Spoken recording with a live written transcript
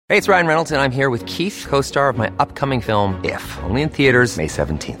Hey, it's Ryan Reynolds, and I'm here with Keith, co-star of my upcoming film, If, only in theaters May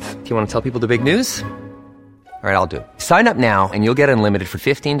 17th. Do you want to tell people the big news? All right, I'll do it. Sign up now and you'll get unlimited for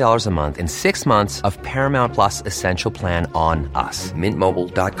 $15 a month and 6 months of Paramount Plus Essential Plan on us.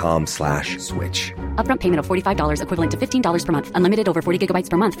 MintMobile.com/switch. Upfront payment of $45 equivalent to $15 per month. Unlimited over 40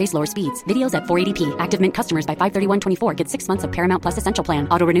 gigabytes per month. Face lower speeds. Videos at 480p. Active Mint customers by 531.24 get 6 months of Paramount Plus Essential Plan.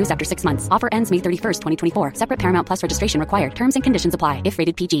 Auto renews after 6 months. Offer ends May 31st, 2024. Separate Paramount Plus registration required. Terms and conditions apply if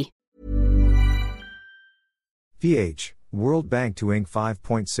rated PG. PH, World Bank to Inc.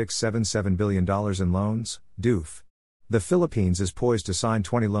 $5.677 billion in loans, DoF. The Philippines is poised to sign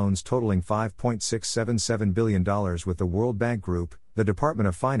 20 loans totaling $5.677 billion with the World Bank Group, the Department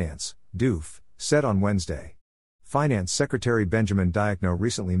of Finance, DoF, said on Wednesday. Finance Secretary Benjamin Diakno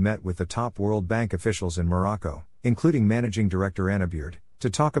recently met with the top World Bank officials in Morocco, including Managing Director Anna Beard,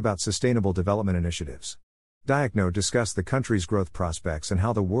 to talk about sustainable development initiatives. Diakno discussed the country's growth prospects and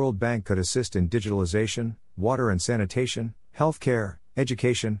how the World Bank could assist in digitalization, water and sanitation, healthcare,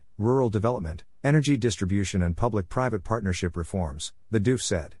 education, rural development, energy distribution and public-private partnership reforms, the DoF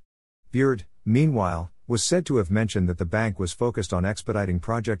said. Beard, meanwhile, was said to have mentioned that the bank was focused on expediting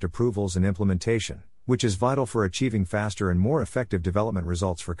project approvals and implementation, which is vital for achieving faster and more effective development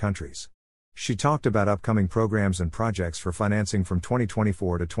results for countries. She talked about upcoming programs and projects for financing from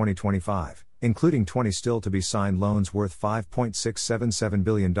 2024 to 2025, including 20 still-to-be-signed loans worth $5.677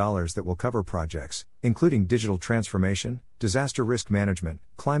 billion that will cover projects, including digital transformation, disaster risk management,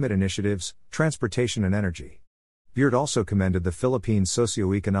 climate initiatives, transportation and energy. Beard also commended the Philippines'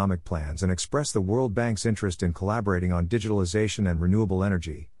 socio-economic plans and expressed the World Bank's interest in collaborating on digitalization and renewable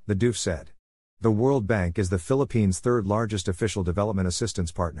energy, the DoF said. The World Bank is the Philippines' third-largest official development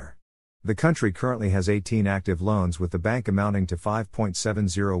assistance partner. The country currently has 18 active loans with the bank amounting to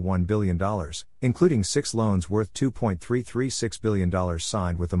 $5.701 billion, including 6 loans worth $2.336 billion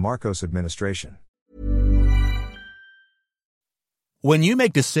signed with the Marcos administration. When you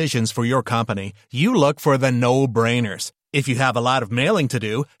make decisions for your company, you look for the no-brainers. If you have a lot of mailing to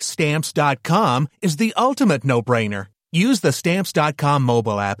do, Stamps.com is the ultimate no-brainer. Use the Stamps.com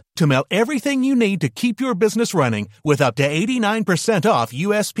mobile app to mail everything you need to keep your business running with up to 89% off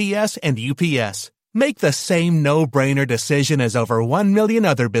USPS and UPS. Make the same no-brainer decision as over 1 million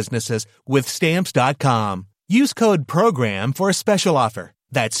other businesses with Stamps.com. Use code PROGRAM for a special offer.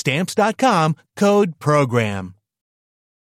 That's Stamps.com, code PROGRAM.